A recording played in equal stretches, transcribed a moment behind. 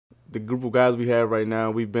The group of guys we have right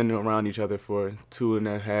now, we've been around each other for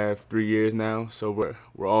 2.5, 3 years now. So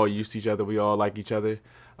we're all used to each other. We all like each other.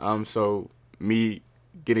 So me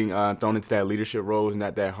getting thrown into that leadership role is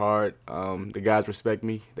not that hard. The guys respect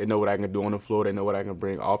me. They know what I can do on the floor. They know what I can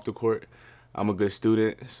bring off the court. I'm a good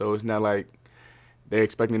student, so it's not like they're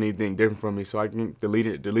expecting anything different from me. So I think the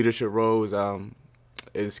leadership role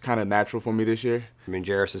is kind of natural for me this year. I mean,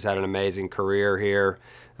 Jairus has had an amazing career here.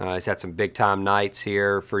 He's had some big-time nights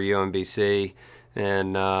here for UMBC.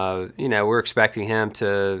 And, we're expecting him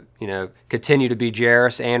to, continue to be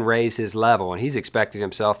Jairus and raise his level. And he's expecting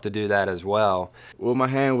himself to do that as well. Well, my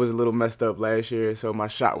hand was a little messed up last year, so my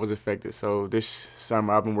shot was affected. So this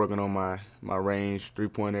summer I've been working on my range,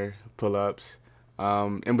 three-pointer, pull-ups,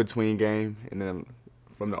 in between game, and then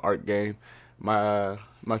from the arc game. My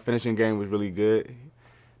finishing game was really good.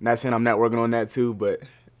 Not saying I'm not working on that too, but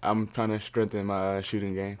I'm trying to strengthen my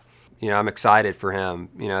shooting game. I'm excited for him,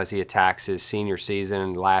 as he attacks his senior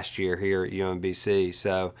season last year here at UMBC.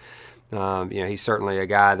 So, he's certainly a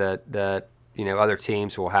guy that other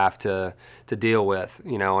teams will have to deal with,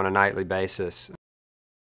 on a nightly basis.